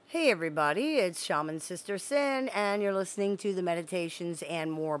Hey everybody, it's Shaman Sister Sin, and you're listening to the Meditations and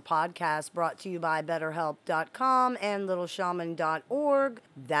More podcast brought to you by BetterHelp.com and LittleShaman.org.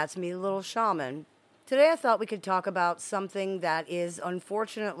 That's me, Little Shaman. Today I thought we could talk about something that is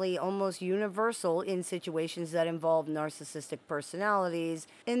unfortunately almost universal in situations that involve narcissistic personalities,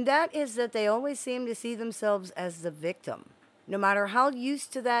 and that is that they always seem to see themselves as the victim. No matter how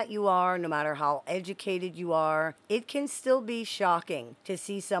used to that you are, no matter how educated you are, it can still be shocking to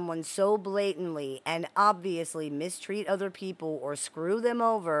see someone so blatantly and obviously mistreat other people or screw them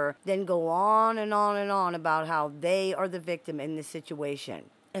over, then go on and on and on about how they are the victim in this situation.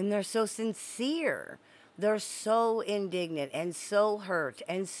 And they're so sincere. They're so indignant and so hurt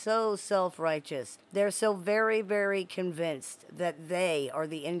and so self righteous. They're so very, very convinced that they are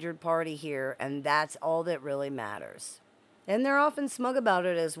the injured party here, and that's all that really matters. And they're often smug about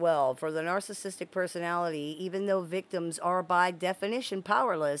it as well. For the narcissistic personality, even though victims are by definition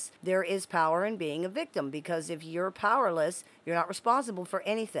powerless, there is power in being a victim, because if you're powerless, you're not responsible for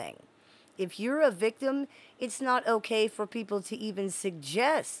anything. If you're a victim, it's not okay for people to even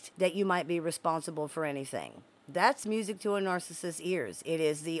suggest that you might be responsible for anything. That's music to a narcissist's ears. It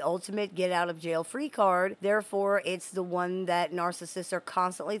is the ultimate get out of jail free card. Therefore, it's the one that narcissists are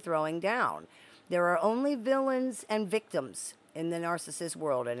constantly throwing down. There are only villains and victims in the narcissist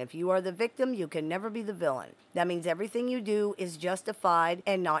world, and if you are the victim, you can never be the villain. That means everything you do is justified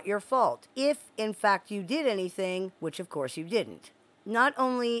and not your fault, if in fact you did anything, which of course you didn't. Not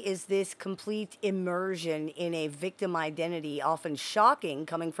only is this complete immersion in a victim identity often shocking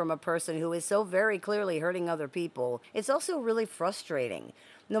coming from a person who is so very clearly hurting other people, it's also really frustrating.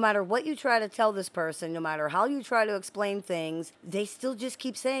 No matter what you try to tell this person, no matter how you try to explain things, they still just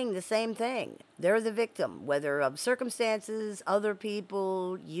keep saying the same thing. They're the victim, whether of circumstances, other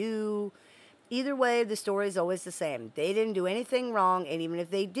people, you. Either way, the story is always the same. They didn't do anything wrong, and even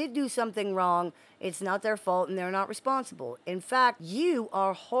if they did do something wrong, it's not their fault and they're not responsible. In fact, you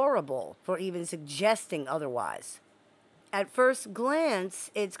are horrible for even suggesting otherwise. At first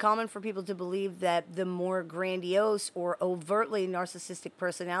glance, it's common for people to believe that the more grandiose or overtly narcissistic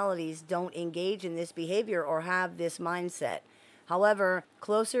personalities don't engage in this behavior or have this mindset. However,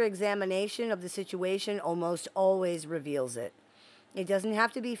 closer examination of the situation almost always reveals it. It doesn't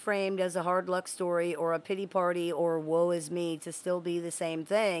have to be framed as a hard luck story or a pity party or woe is me to still be the same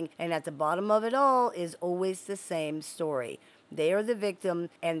thing, and at the bottom of it all is always the same story. They are the victim,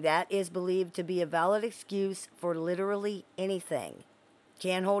 and that is believed to be a valid excuse for literally anything.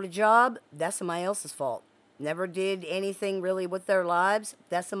 Can't hold a job? That's somebody else's fault. Never did anything really with their lives?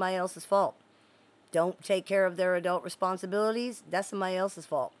 That's somebody else's fault. Don't take care of their adult responsibilities? That's somebody else's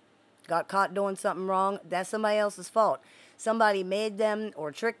fault. Got caught doing something wrong? That's somebody else's fault. Somebody made them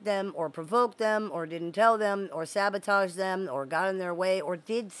or tricked them or provoked them or didn't tell them or sabotaged them or got in their way or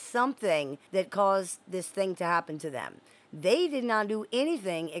did something that caused this thing to happen to them. They did not do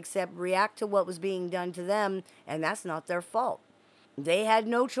anything except react to what was being done to them, and that's not their fault. They had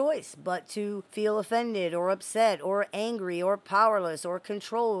no choice but to feel offended or upset or angry or powerless or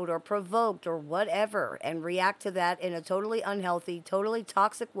controlled or provoked or whatever and react to that in a totally unhealthy, totally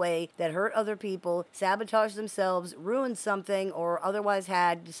toxic way that hurt other people, sabotaged themselves, ruined something, or otherwise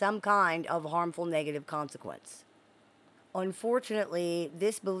had some kind of harmful negative consequence. Unfortunately,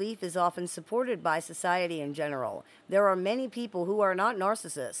 this belief is often supported by society in general. There are many people who are not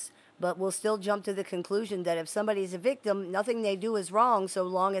narcissists, but will still jump to the conclusion that if somebody is a victim, nothing they do is wrong so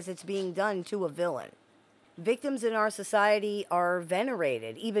long as it's being done to a villain. Victims in our society are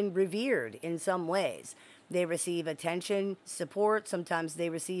venerated, even revered in some ways. They receive attention, support, sometimes they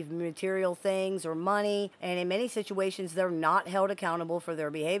receive material things or money, and in many situations they're not held accountable for their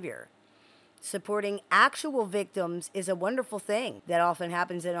behavior. Supporting actual victims is a wonderful thing that often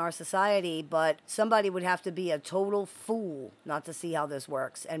happens in our society, but somebody would have to be a total fool not to see how this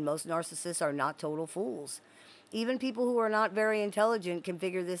works, and most narcissists are not total fools. Even people who are not very intelligent can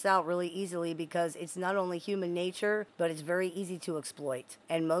figure this out really easily because it's not only human nature, but it's very easy to exploit.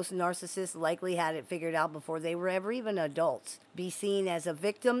 And most narcissists likely had it figured out before they were ever even adults. Be seen as a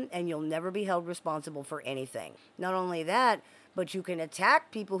victim and you'll never be held responsible for anything. Not only that, but you can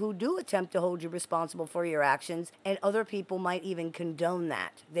attack people who do attempt to hold you responsible for your actions, and other people might even condone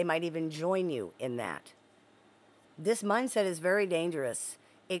that. They might even join you in that. This mindset is very dangerous.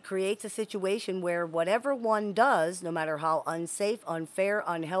 It creates a situation where whatever one does, no matter how unsafe, unfair,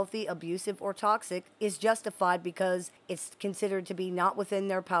 unhealthy, abusive, or toxic, is justified because it's considered to be not within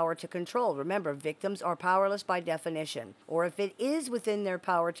their power to control. Remember, victims are powerless by definition. Or if it is within their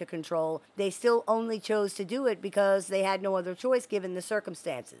power to control, they still only chose to do it because they had no other choice given the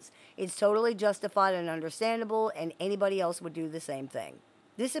circumstances. It's totally justified and understandable, and anybody else would do the same thing.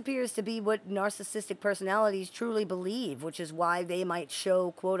 This appears to be what narcissistic personalities truly believe, which is why they might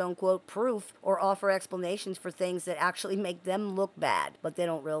show quote unquote proof or offer explanations for things that actually make them look bad, but they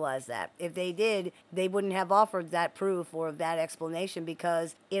don't realize that. If they did, they wouldn't have offered that proof or that explanation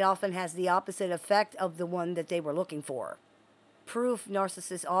because it often has the opposite effect of the one that they were looking for. Proof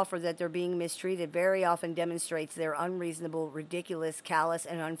narcissists offer that they're being mistreated very often demonstrates their unreasonable, ridiculous, callous,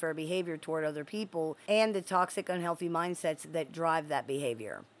 and unfair behavior toward other people and the toxic, unhealthy mindsets that drive that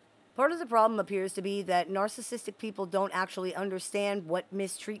behavior. Part of the problem appears to be that narcissistic people don't actually understand what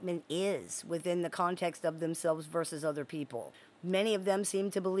mistreatment is within the context of themselves versus other people. Many of them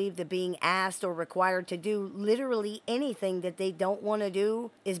seem to believe that being asked or required to do literally anything that they don't want to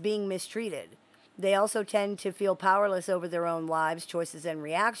do is being mistreated. They also tend to feel powerless over their own lives, choices, and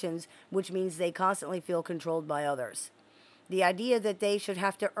reactions, which means they constantly feel controlled by others. The idea that they should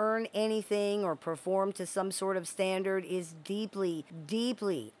have to earn anything or perform to some sort of standard is deeply,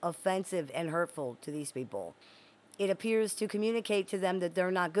 deeply offensive and hurtful to these people. It appears to communicate to them that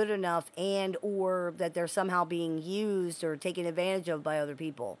they're not good enough and or that they're somehow being used or taken advantage of by other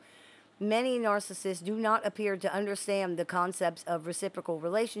people. Many narcissists do not appear to understand the concepts of reciprocal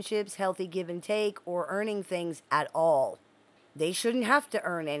relationships, healthy give and take, or earning things at all. They shouldn't have to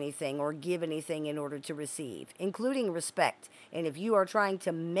earn anything or give anything in order to receive, including respect. And if you are trying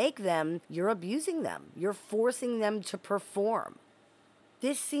to make them, you're abusing them. You're forcing them to perform.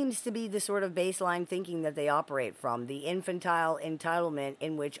 This seems to be the sort of baseline thinking that they operate from, the infantile entitlement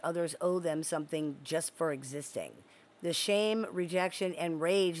in which others owe them something just for existing. The shame, rejection, and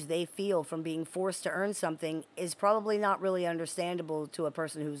rage they feel from being forced to earn something is probably not really understandable to a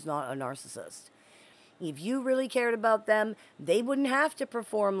person who's not a narcissist. If you really cared about them, they wouldn't have to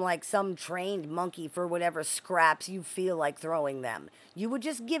perform like some trained monkey for whatever scraps you feel like throwing them. You would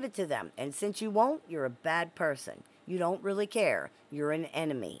just give it to them, and since you won't, you're a bad person. You don't really care. You're an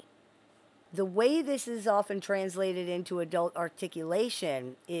enemy. The way this is often translated into adult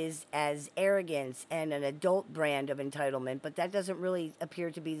articulation is as arrogance and an adult brand of entitlement, but that doesn't really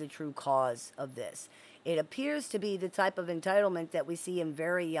appear to be the true cause of this. It appears to be the type of entitlement that we see in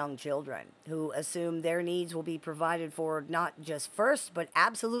very young children who assume their needs will be provided for not just first, but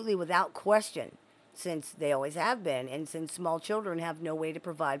absolutely without question, since they always have been, and since small children have no way to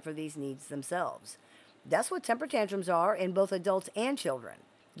provide for these needs themselves. That's what temper tantrums are in both adults and children.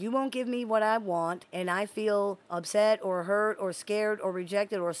 You won't give me what I want, and I feel upset or hurt or scared or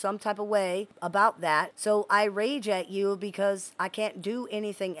rejected or some type of way about that, so I rage at you because I can't do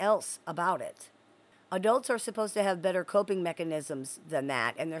anything else about it. Adults are supposed to have better coping mechanisms than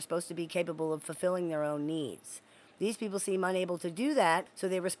that, and they're supposed to be capable of fulfilling their own needs. These people seem unable to do that, so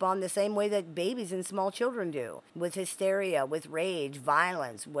they respond the same way that babies and small children do, with hysteria, with rage,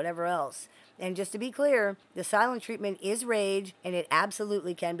 violence, whatever else. And just to be clear, the silent treatment is rage, and it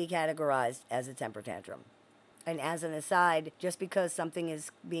absolutely can be categorized as a temper tantrum. And as an aside, just because something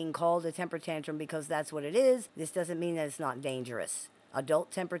is being called a temper tantrum because that's what it is, this doesn't mean that it's not dangerous.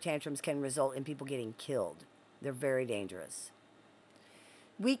 Adult temper tantrums can result in people getting killed. They're very dangerous.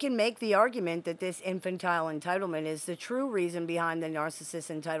 We can make the argument that this infantile entitlement is the true reason behind the narcissist's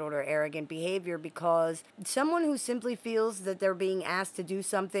entitled or arrogant behavior, because someone who simply feels that they're being asked to do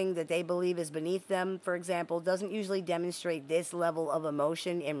something that they believe is beneath them, for example, doesn't usually demonstrate this level of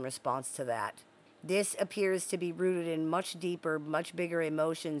emotion in response to that. This appears to be rooted in much deeper, much bigger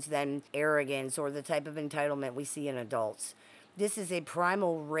emotions than arrogance or the type of entitlement we see in adults. This is a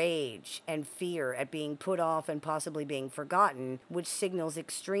primal rage and fear at being put off and possibly being forgotten, which signals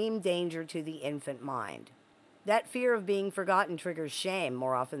extreme danger to the infant mind. That fear of being forgotten triggers shame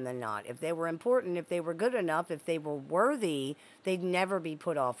more often than not. If they were important, if they were good enough, if they were worthy, they'd never be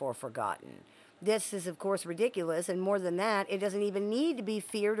put off or forgotten. This is, of course, ridiculous, and more than that, it doesn't even need to be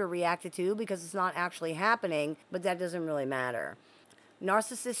feared or reacted to because it's not actually happening, but that doesn't really matter.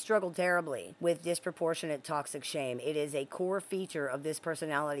 Narcissists struggle terribly with disproportionate toxic shame. It is a core feature of this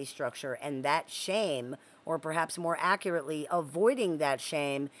personality structure, and that shame, or perhaps more accurately, avoiding that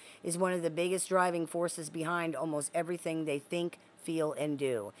shame, is one of the biggest driving forces behind almost everything they think, feel, and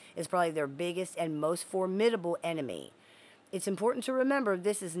do. It's probably their biggest and most formidable enemy. It's important to remember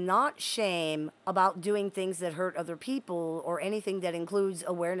this is not shame about doing things that hurt other people or anything that includes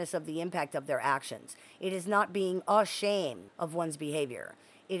awareness of the impact of their actions. It is not being ashamed of one's behavior.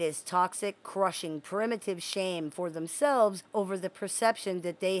 It is toxic, crushing, primitive shame for themselves over the perception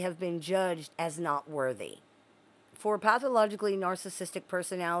that they have been judged as not worthy. For pathologically narcissistic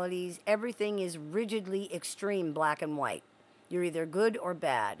personalities, everything is rigidly extreme black and white. You're either good or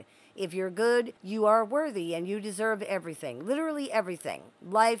bad. If you're good, you are worthy and you deserve everything. Literally everything.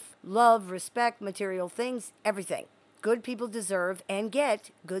 Life, love, respect, material things, everything. Good people deserve and get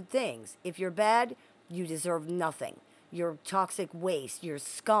good things. If you're bad, you deserve nothing. You're toxic waste. You're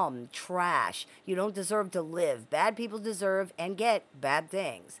scum, trash. You don't deserve to live. Bad people deserve and get bad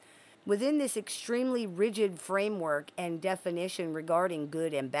things. Within this extremely rigid framework and definition regarding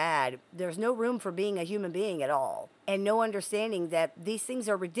good and bad, there's no room for being a human being at all, and no understanding that these things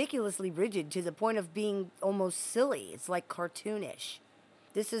are ridiculously rigid to the point of being almost silly. It's like cartoonish.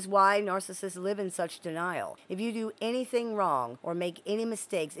 This is why narcissists live in such denial. If you do anything wrong or make any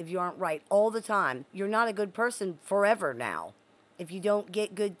mistakes, if you aren't right all the time, you're not a good person forever now. If you don't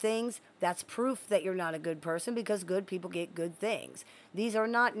get good things, that's proof that you're not a good person, because good people get good things. These are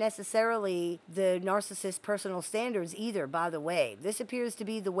not necessarily the narcissist's personal standards either, by the way. This appears to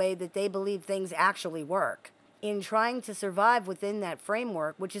be the way that they believe things actually work. In trying to survive within that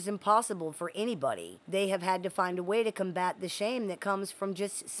framework, which is impossible for anybody, they have had to find a way to combat the shame that comes from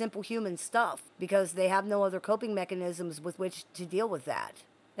just simple human stuff, because they have no other coping mechanisms with which to deal with that.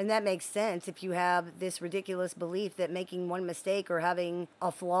 And that makes sense if you have this ridiculous belief that making one mistake or having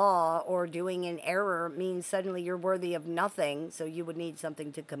a flaw or doing an error means suddenly you're worthy of nothing, so you would need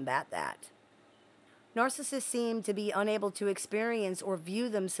something to combat that. Narcissists seem to be unable to experience or view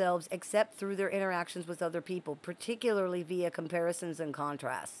themselves except through their interactions with other people, particularly via comparisons and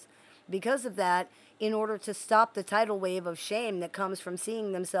contrasts. Because of that, in order to stop the tidal wave of shame that comes from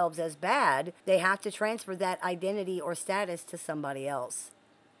seeing themselves as bad, they have to transfer that identity or status to somebody else.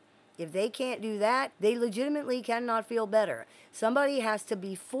 If they can't do that, they legitimately cannot feel better. Somebody has to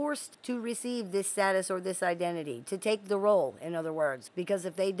be forced to receive this status or this identity, to take the role, in other words. Because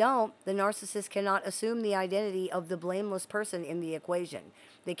if they don't, the narcissist cannot assume the identity of the blameless person in the equation.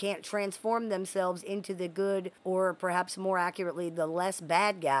 They can't transform themselves into the good, or perhaps more accurately, the less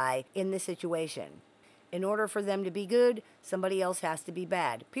bad guy in the situation. In order for them to be good, somebody else has to be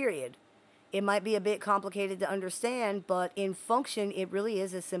bad, period. It might be a bit complicated to understand, but in function, it really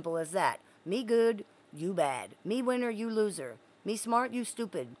is as simple as that. Me good, you bad. Me winner, you loser. Me smart, you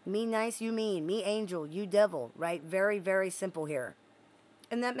stupid. Me nice, you mean. Me angel, you devil, right? Very, very simple here.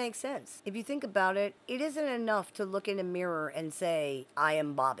 And that makes sense. If you think about it, it isn't enough to look in a mirror and say, I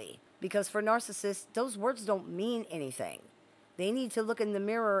am Bobby. Because for narcissists, those words don't mean anything. They need to look in the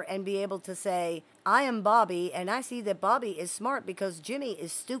mirror and be able to say, I am Bobby, and I see that Bobby is smart because Jimmy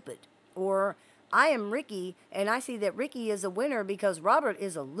is stupid. Or, I am Ricky, and I see that Ricky is a winner because Robert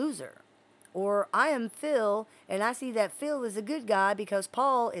is a loser. Or, I am Phil, and I see that Phil is a good guy because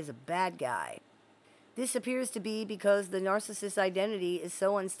Paul is a bad guy. This appears to be because the narcissist's identity is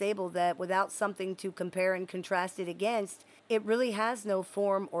so unstable that without something to compare and contrast it against, it really has no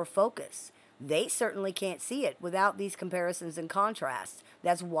form or focus. They certainly can't see it without these comparisons and contrasts.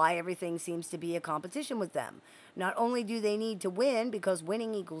 That's why everything seems to be a competition with them. Not only do they need to win because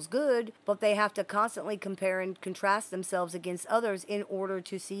winning equals good, but they have to constantly compare and contrast themselves against others in order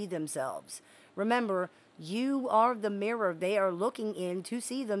to see themselves. Remember, you are the mirror they are looking in to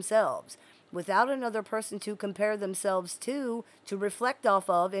see themselves. Without another person to compare themselves to reflect off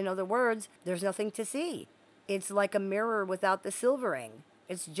of, in other words, there's nothing to see. It's like a mirror without the silvering.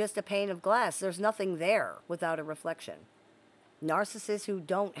 It's just a pane of glass. There's nothing there without a reflection. Narcissists who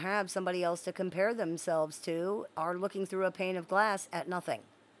don't have somebody else to compare themselves to are looking through a pane of glass at nothing.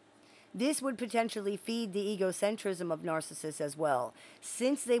 This would potentially feed the egocentrism of narcissists as well,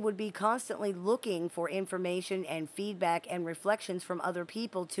 since they would be constantly looking for information and feedback and reflections from other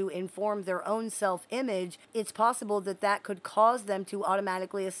people to inform their own self-image. It's possible that that could cause them to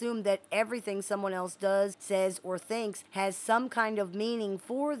automatically assume that everything someone else does, says, or thinks has some kind of meaning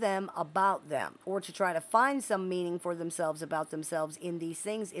for them about them, or to try to find some meaning for themselves about themselves in these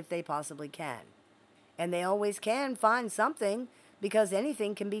things if they possibly can. And they always can find something, because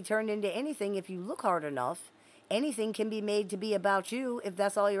anything can be turned into anything if you look hard enough. Anything can be made to be about you if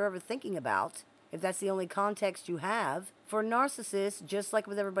that's all you're ever thinking about, if that's the only context you have. For narcissists, just like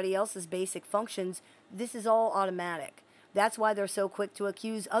with everybody else's basic functions, this is all automatic. That's why they're so quick to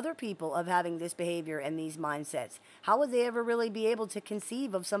accuse other people of having this behavior and these mindsets. How would they ever really be able to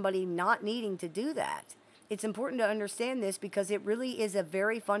conceive of somebody not needing to do that? It's important to understand this because it really is a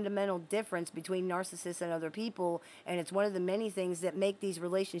very fundamental difference between narcissists and other people, and it's one of the many things that make these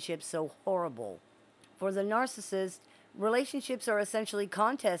relationships so horrible. For the narcissist, relationships are essentially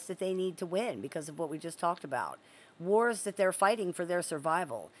contests that they need to win because of what we just talked about. Wars that they're fighting for their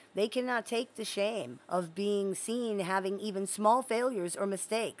survival. They cannot take the shame of being seen having even small failures or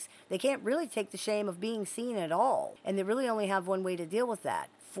mistakes. They can't really take the shame of being seen at all, and they really only have one way to deal with that.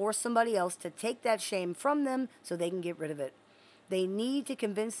 Force somebody else to take that shame from them so they can get rid of it. They need to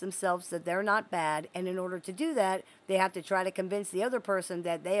convince themselves that they're not bad, and in order to do that, They have to try to convince the other person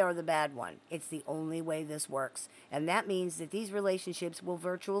that they are the bad one. It's the only way this works. And that means that these relationships will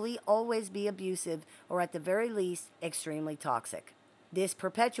virtually always be abusive, or at the very least, extremely toxic. This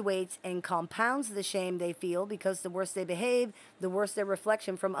perpetuates and compounds the shame they feel, because the worse they behave, the worse their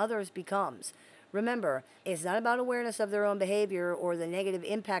reflection from others becomes. Remember, it's not about awareness of their own behavior or the negative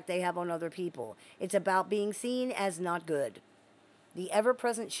impact they have on other people. It's about being seen as not good. The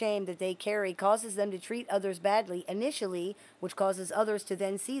ever-present shame that they carry causes them to treat others badly initially, which causes others to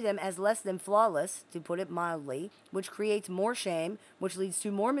then see them as less than flawless, to put it mildly, which creates more shame, which leads to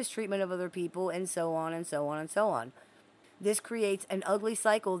more mistreatment of other people, and so on and so on and so on. This creates an ugly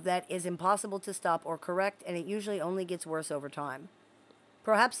cycle that is impossible to stop or correct, and it usually only gets worse over time.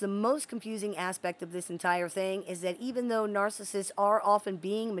 Perhaps the most confusing aspect of this entire thing is that even though narcissists are often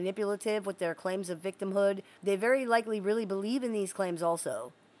being manipulative with their claims of victimhood, they very likely really believe in these claims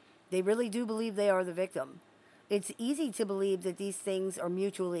also. They really do believe they are the victim. It's easy to believe that these things are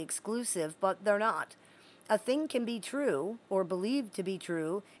mutually exclusive, but they're not. A thing can be true, or believed to be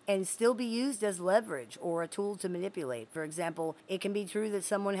true, and still be used as leverage or a tool to manipulate. For example, it can be true that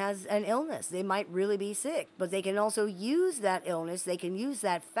someone has an illness. They might really be sick, but they can also use that illness, they can use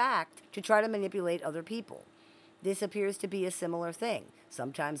that fact to try to manipulate other people. This appears to be a similar thing.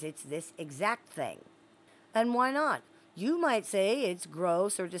 Sometimes it's this exact thing. And why not? You might say it's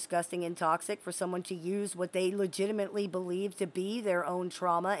gross or disgusting and toxic for someone to use what they legitimately believe to be their own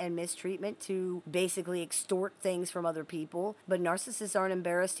trauma and mistreatment to basically extort things from other people. But narcissists aren't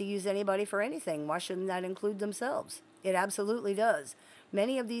embarrassed to use anybody for anything. Why shouldn't that include themselves? It absolutely does.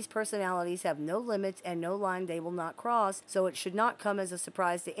 Many of these personalities have no limits and no line they will not cross, so it should not come as a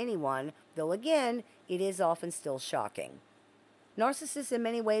surprise to anyone, though again, it is often still shocking. Narcissists in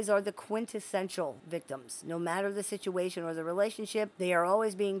many ways are the quintessential victims. No matter the situation or the relationship, they are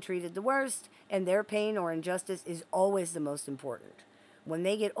always being treated the worst, and their pain or injustice is always the most important. When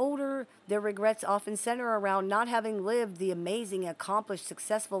they get older, their regrets often center around not having lived the amazing, accomplished,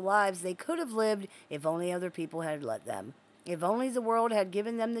 successful lives they could have lived if only other people had let them. If only the world had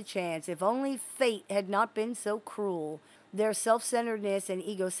given them the chance, if only fate had not been so cruel. Their self-centeredness and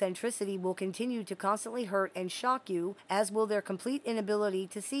egocentricity will continue to constantly hurt and shock you, as will their complete inability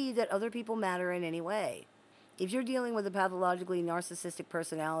to see that other people matter in any way. If you're dealing with a pathologically narcissistic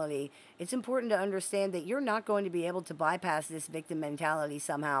personality, it's important to understand that you're not going to be able to bypass this victim mentality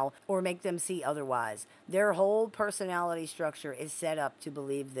somehow or make them see otherwise. Their whole personality structure is set up to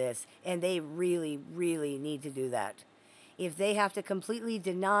believe this, and they really, really need to do that. If they have to completely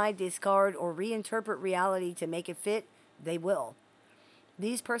deny, discard, or reinterpret reality to make it fit, they will.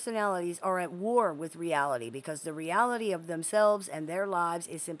 These personalities are at war with reality because the reality of themselves and their lives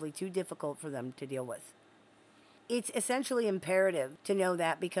is simply too difficult for them to deal with. It's essentially imperative to know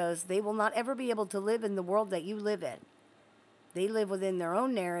that, because they will not ever be able to live in the world that you live in. They live within their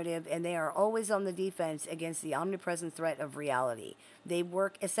own narrative, and they are always on the defense against the omnipresent threat of reality. They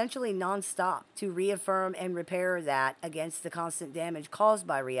work essentially nonstop to reaffirm and repair that against the constant damage caused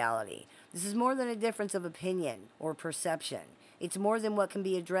by reality. This is more than a difference of opinion or perception. It's more than what can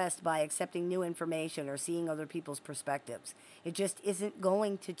be addressed by accepting new information or seeing other people's perspectives. It just isn't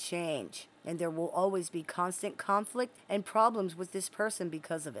going to change, and there will always be constant conflict and problems with this person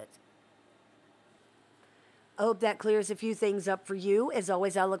because of it. I hope that clears a few things up for you. As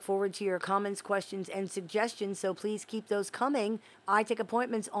always, I look forward to your comments, questions, and suggestions, so please keep those coming. I take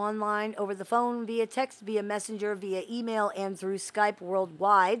appointments online, over the phone, via text, via messenger, via email, and through Skype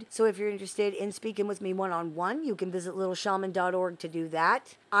worldwide. So if you're interested in speaking with me one-on-one, you can visit littleshaman.org to do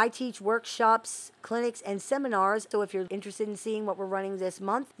that. I teach workshops, clinics, and seminars, so if you're interested in seeing what we're running this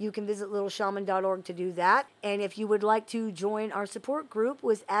month, you can visit littleshaman.org to do that. And if you would like to join our support group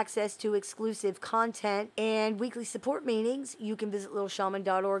with access to exclusive content and weekly support meetings, you can visit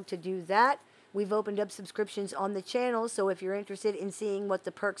littleshaman.org to do that. We've opened up subscriptions on the channel, so if you're interested in seeing what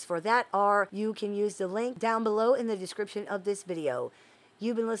the perks for that are, you can use the link down below in the description of this video.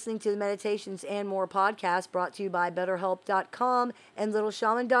 You've been listening to the Meditations and More podcast, brought to you by BetterHelp.com and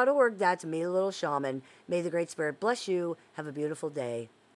LittleShaman.org. That's me, Little Shaman. May the Great Spirit bless you. Have a beautiful day.